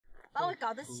把我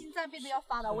搞得心脏病都要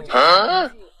发了。我这个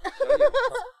年纪。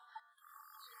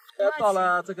到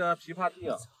了这个枇杷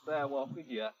地，带我慧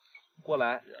姐过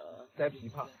来摘枇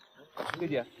杷。慧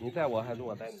姐，你带我还是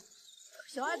我带你？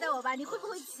小二带我吧，你会不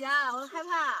会骑啊？我害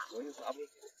怕。我有啥不会？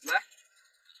来，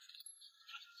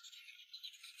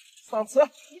上车。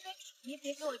你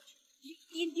别给我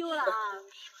颠丢了啊！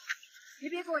你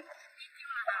别给我。我错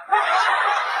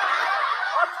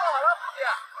了，慧姐，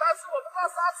但是我不知道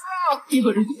刹车啊。有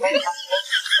人。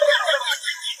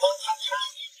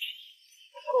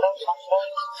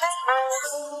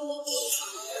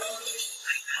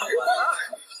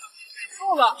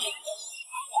够了。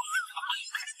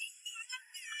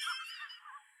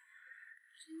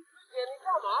姐，你干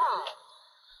嘛？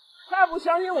太不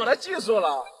相信我的技术了。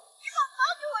你把包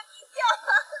给我踢掉了。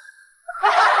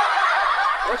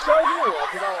我相信我，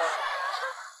知道吗？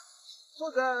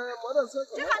坐个摩托车。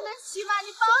这还能骑吗？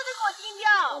你包都给我踢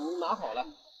掉。你拿好了。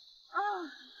啊。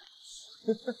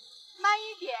慢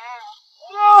一点。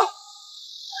啊！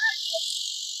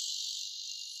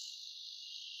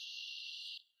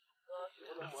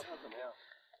摩托怎么样？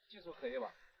技术可以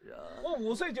吧？我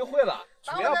5岁就会了，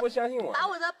不要不相信我。把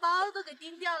我的包都给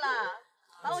钉掉了，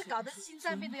把我搞得心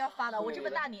脏病都要发了。我这么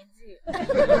大年纪。我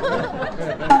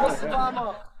18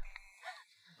吗？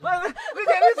喂，慧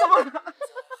姐你怎么了？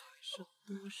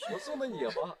我送的你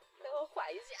吧。等我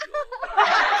缓一下。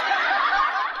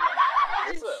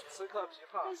没事，吃颗枇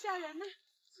杷。太吓人了。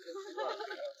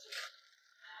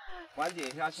缓解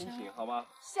一下心情，好吧？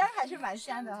香还是蛮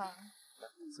香的哈。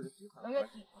吃个枇杷。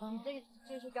龙哥，你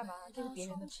这是干嘛？这是别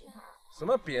人的枇杷。什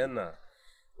么别人呢？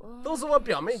都是我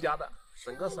表妹家的，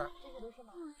整个山。这些都是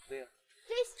吗？对呀。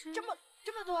这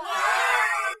么多。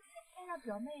让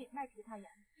表妹卖枇杷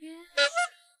养。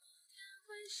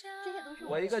这些都是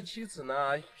我一个妻子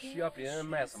呢，需要别人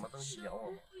卖什么东西养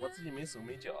我吗？我自己没手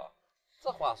没脚，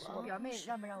这话说。我表妹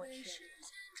让不让我吃？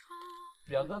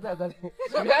表哥在这里，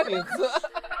随便你吃。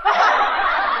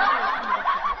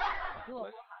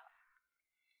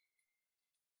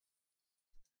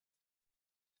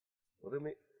我都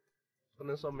没，不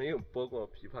能说没有剥过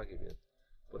枇杷给别人，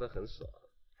剥得很爽。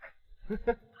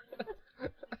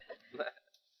来，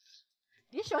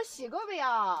你手洗过没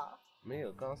有？没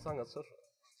有，刚上个厕所。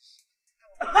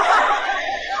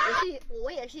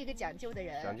我也是一个讲究的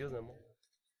人。讲究人吗？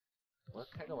我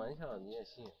开个玩笑，你也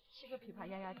信？吃个枇杷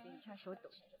压压惊，你看手抖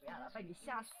成什么样了，把你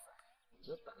吓死了。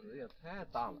这胆子也太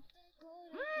大了。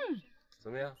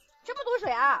怎么样？这么多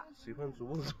水啊！水分足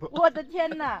不足？我的天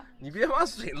哪！你别把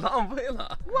水浪费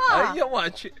了。哇！哎呀，我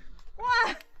去！哇！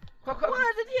快！我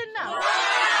的天哪！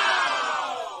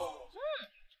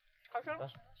好香。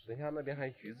等一下，那边还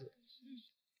有橘子。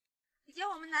你叫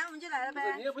我们来，我们就来了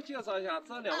呗。你也不介绍一下，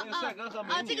这2位帅哥和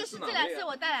美女这俩是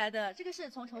我带来的，这个是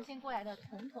从重庆过来的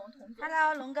彤姐。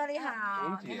Hello， 龙哥你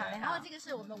好。你好。然后这个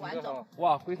是我们的王总。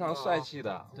哇，非常帅气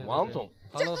的王总。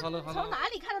Hello。从哪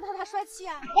里看到他帅气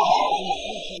啊？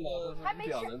还没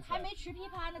吃枇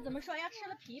杷呢，怎么说？要吃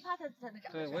了枇杷才能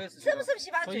长。对，我也是。是不是枇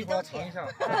杷嘴都甜？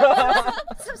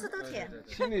是不是都甜？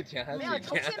心里甜还是没有，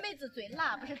重庆妹子嘴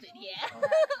辣，不是嘴甜。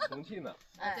重庆的。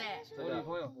对。我女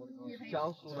朋友。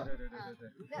江苏的。对。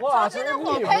哇，这是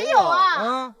我朋友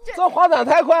啊！这发展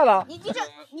太快了。你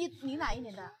哪一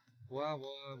年的？我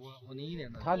01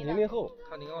年的。他00后。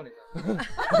他02年的。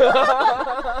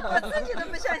我自己都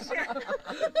不相信。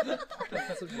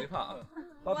吃枇杷啊！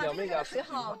到表妹家。水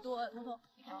好多，彤彤，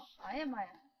你看，哎呀妈呀！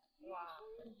哇！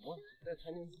我在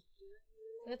餐厅。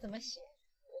这个怎么写？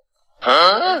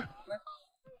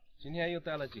今天又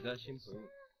带了几个新朋友，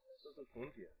这是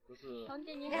彤姐，这是。彤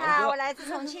姐你好，我来自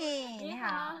重庆。你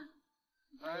好。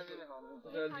哎，你好。这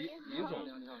个李总。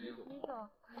你好。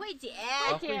慧姐。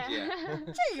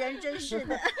这人真是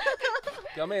的。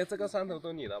表妹，这个山头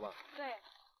都你的吧？对。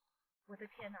我的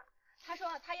天哪！他说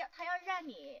他要让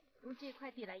你用这块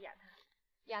地来养他。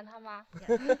养他吗？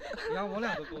养我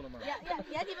俩都够了吗？养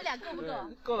你们俩够不够？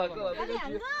够了。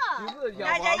养2个。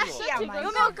大家一起养嘛。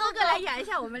有没有哥哥来养一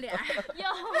下我们俩？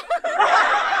有。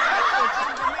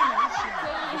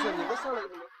不是你们上来。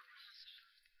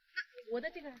我的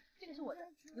这个是我的。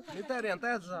你带点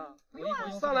袋子啊！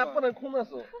上来不能空着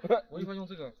手。我一般用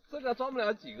这个。这个装不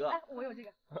了几个。哎，我有这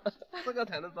个。这个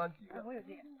才能装几个。我有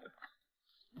这个。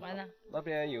完了。那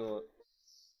边有。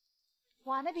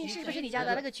哇，那边是不是你家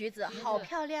的那个橘子？好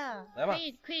漂亮。来吧。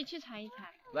可以去采一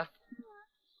采。来。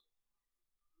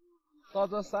到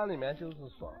这山里面就是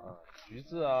爽啊！橘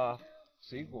子啊，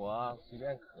水果啊，随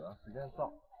便嗑，随便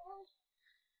造。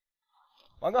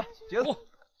王哥，结束。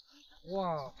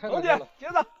哇，太龙姐，接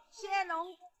着。谢谢龙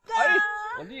哥。哎，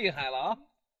我厉害了啊！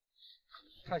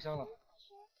太香了。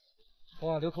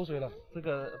哇，流口水了。这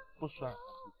个不酸。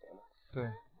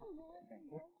对。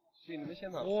去你们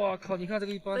现场。哇靠！你看这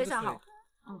个一般非常好。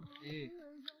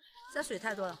这水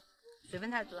太多了，水分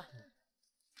太多了。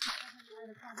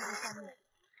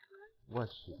我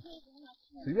去，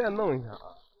随便弄一下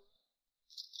啊。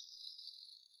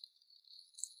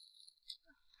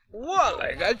我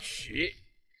勒个去！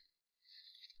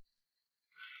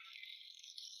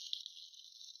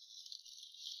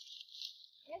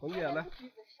红姐来。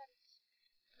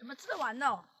怎么吃得完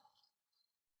呢？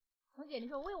红姐，你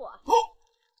说喂我。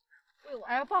喂我。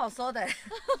哎呀，不好说的。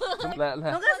来。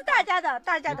龙哥是大家的龙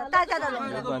这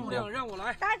哥。个量让我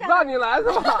来。让你来是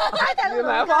吧？你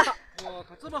来吧。我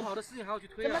靠，这么好的事情还要去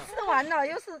推啊？怎么吃得完呢？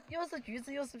又是橘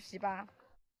子又是枇杷。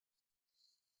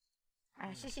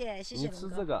哎，谢谢。你吃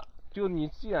这个，就你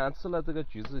既然吃了这个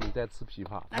橘子，你再吃枇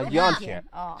杷，它一样甜。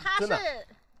哦，它是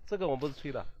这个我不是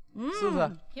吹的，是不是？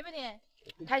甜不甜？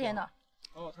太甜了。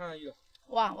哦，太安逸了。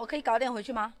哇，我可以搞点回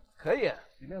去吗？可以，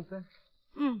尽量摘。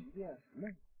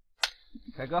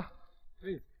凯哥，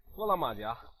过了马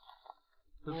甲，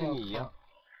都跟你一样，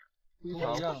非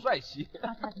常帅气。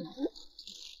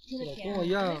跟我一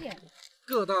样，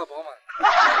个大饱满，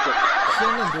鲜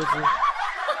嫩多汁。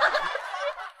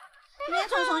今天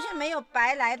从重庆没有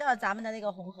白来到咱们的那个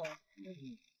红河，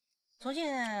重庆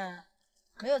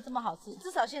没有这么好吃，至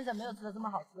少现在没有吃到这么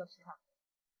好吃的枇杷。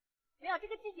没有，这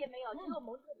个季节没有，只有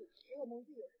蒙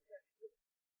自有。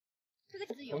这个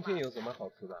季节有。重庆有什么好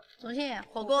吃的？重庆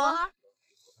火锅。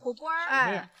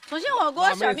哎，重庆火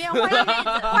锅小面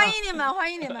欢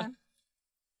迎你们。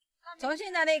重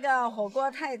庆的那个火锅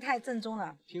太正宗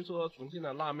了。听说重庆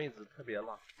的辣妹子特别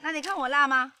辣。那你看我辣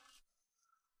吗？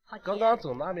刚刚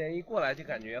从那边一过来就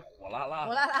感觉火辣辣。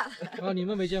火辣辣。啊，你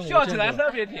们没见过。笑起来特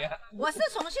别甜。我是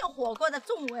重庆火锅的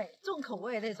重口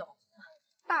味那种，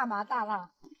大麻大辣。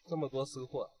这么多收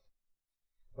获，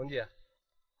红姐，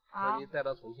可以带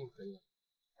到重庆可以吗？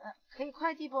可以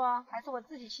快递不？还是我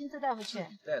自己亲自带回去？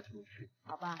带出去。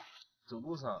好吧。走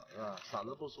路上啊，嗓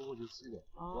子不舒服就吃点，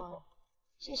多好。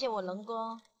谢谢我龙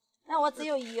哥，那我只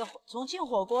有以重庆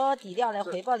火锅底料来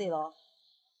回报你喽。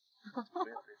我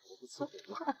不吃火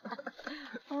锅。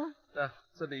那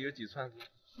这里有几串？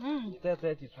你再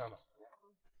摘几串吧。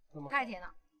太甜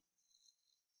了。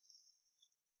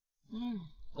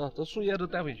这树叶都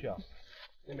带回去啊，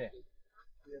妹妹。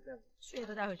树叶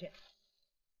都带回去。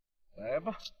来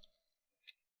吧。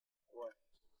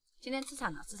今天吃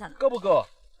惨了。够不够？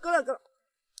够了。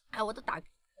哎，我都打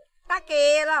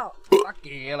给了。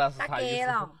是啥意思？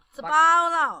吃饱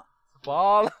了。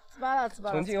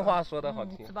重庆话说的好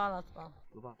听。吃饱了。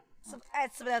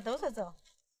吃不了兜着走。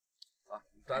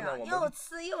当然我们又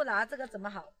吃又拿，这个怎么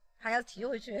好？还要提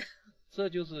回去。这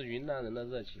就是云南人的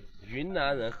热情，云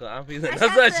南人和安徽人的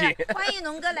热情。欢迎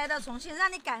龙哥来到重庆，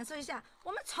让你感受一下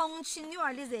我们重庆女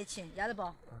儿的热情，要得不？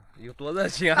有多热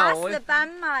情啊！巴适的斑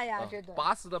嘛呀，觉得。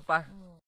巴适的斑。